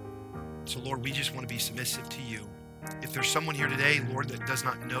 So, Lord, we just want to be submissive to you. If there's someone here today, Lord, that does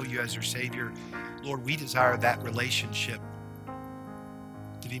not know you as their Savior, Lord, we desire that relationship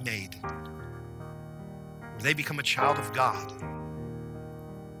to be made. Where they become a child of God.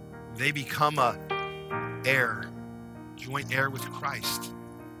 Where they become a heir, joint heir with Christ.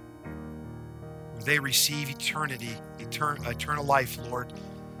 Where they receive eternal life, Lord,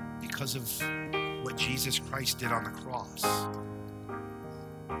 because of what Jesus Christ did on the cross.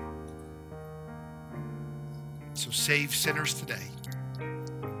 So save sinners today.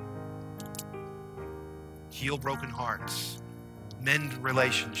 Heal broken hearts. Mend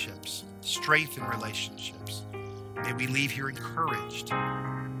relationships. Strengthen relationships. May we leave here encouraged.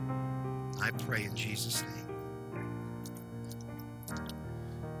 I pray in Jesus' name.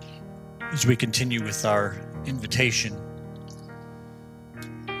 As we continue with our invitation,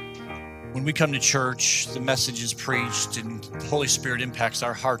 when we come to church, the message is preached and the Holy Spirit impacts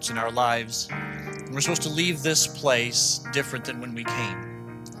our hearts and our lives. And we're supposed to leave this place different than when we came.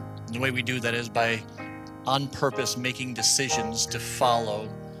 And the way we do that is by, on purpose, making decisions to follow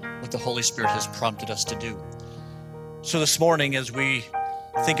what the Holy Spirit has prompted us to do. So this morning, as we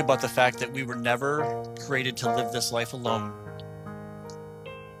think about the fact that we were never created to live this life alone,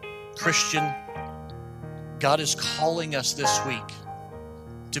 Christian, God is calling us this week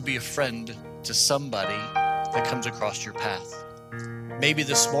to be a friend to somebody that comes across your path. Maybe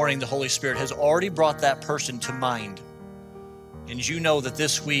this morning the Holy Spirit has already brought that person to mind. And you know that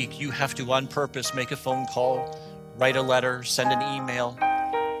this week you have to, on purpose, make a phone call, write a letter, send an email,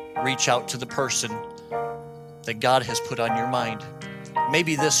 reach out to the person that God has put on your mind.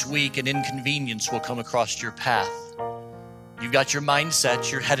 Maybe this week an inconvenience will come across your path. You've got your mind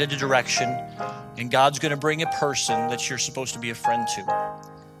set, you're headed a direction, and God's going to bring a person that you're supposed to be a friend to.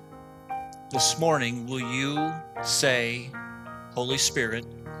 This morning, will you say, Holy Spirit,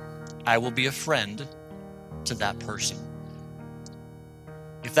 I will be a friend to that person.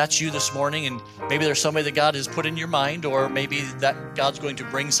 If that's you this morning, and maybe there's somebody that God has put in your mind, or maybe that God's going to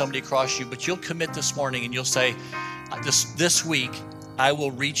bring somebody across you, but you'll commit this morning and you'll say, this week, I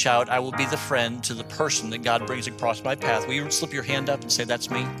will reach out, I will be the friend to the person that God brings across my path. Will you slip your hand up and say, that's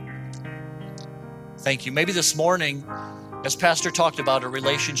me? Thank you. Maybe this morning, as Pastor talked about a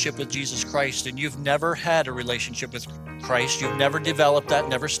relationship with Jesus Christ, and you've never had a relationship with Christ, you've never developed that,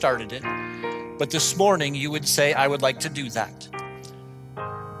 never started it, but this morning you would say, I would like to do that.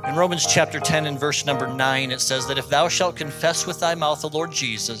 In Romans chapter 10 and verse number 9, it says that if thou shalt confess with thy mouth the Lord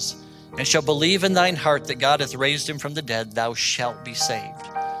Jesus, and shalt believe in thine heart that God hath raised him from the dead, thou shalt be saved.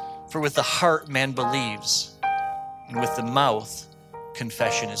 For with the heart man believes, and with the mouth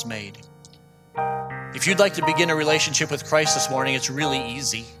confession is made. If you'd like to begin a relationship with Christ this morning, it's really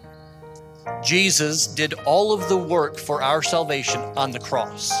easy. Jesus did all of the work for our salvation on the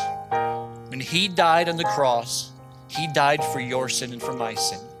cross. When he died on the cross, he died for your sin and for my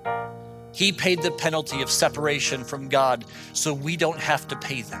sin. He paid the penalty of separation from God, so we don't have to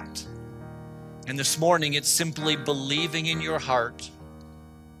pay that. And this morning, it's simply believing in your heart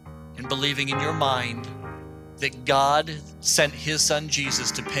and believing in your mind that God sent his son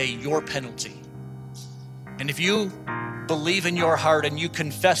Jesus to pay your penalty. And if you believe in your heart and you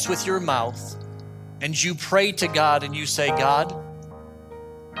confess with your mouth and you pray to God and you say, God,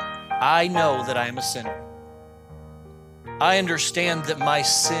 I know that I am a sinner. I understand that my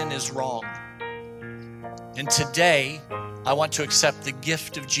sin is wrong. And today, I want to accept the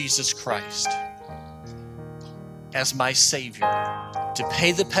gift of Jesus Christ as my Savior to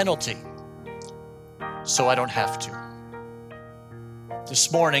pay the penalty so I don't have to.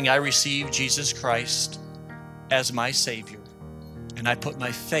 This morning, I received Jesus Christ as my Savior, and I put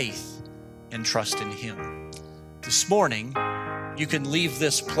my faith and trust in him. This morning, you can leave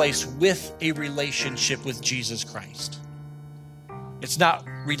this place with a relationship with Jesus Christ. It's not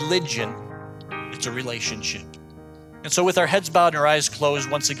religion, it's a relationship. And so with our heads bowed and our eyes closed,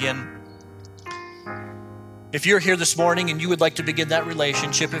 once again, if you're here this morning and you would like to begin that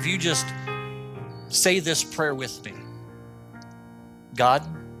relationship, if you just say this prayer with me. God,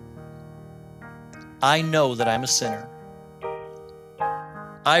 I know that I'm a sinner.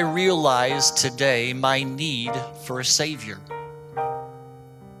 I realize today my need for a Savior.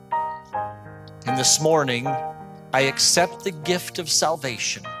 And this morning, I accept the gift of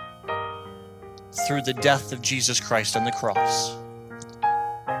salvation through the death of Jesus Christ on the cross.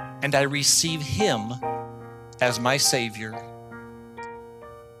 And I receive him as my Savior,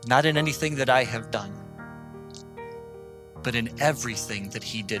 not in anything that I have done, but in everything that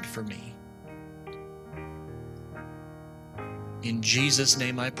he did for me. In Jesus'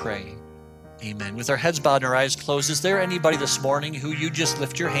 name I pray, amen. With our heads bowed and our eyes closed, is there anybody this morning who you just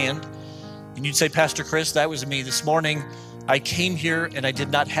lift your hand and you'd say, Pastor Chris, that was me. This morning, I came here and I did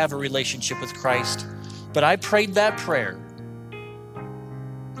not have a relationship with Christ, but I prayed that prayer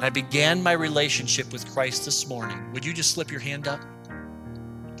and I began my relationship with Christ this morning. Would you just slip your hand up?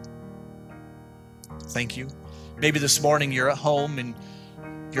 Thank you. Maybe this morning you're at home and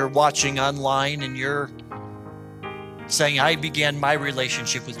you're watching online and you're saying, I began my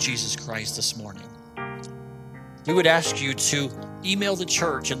relationship with Jesus Christ this morning. We would ask you to email the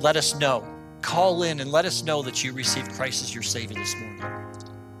church and let us know. Call in and let us know that you received Christ as your Savior this morning.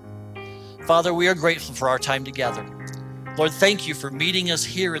 Father, we are grateful for our time together. Lord, thank you for meeting us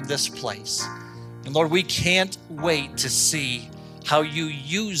here in this place. And Lord, we can't wait to see how you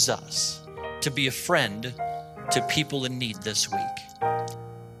use us to be a friend to people in need this week.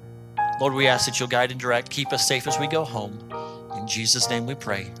 Lord, we ask that you'll guide and direct, keep us safe as we go home. In Jesus' name we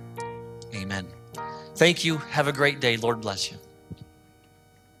pray. Amen. Thank you. Have a great day. Lord bless you.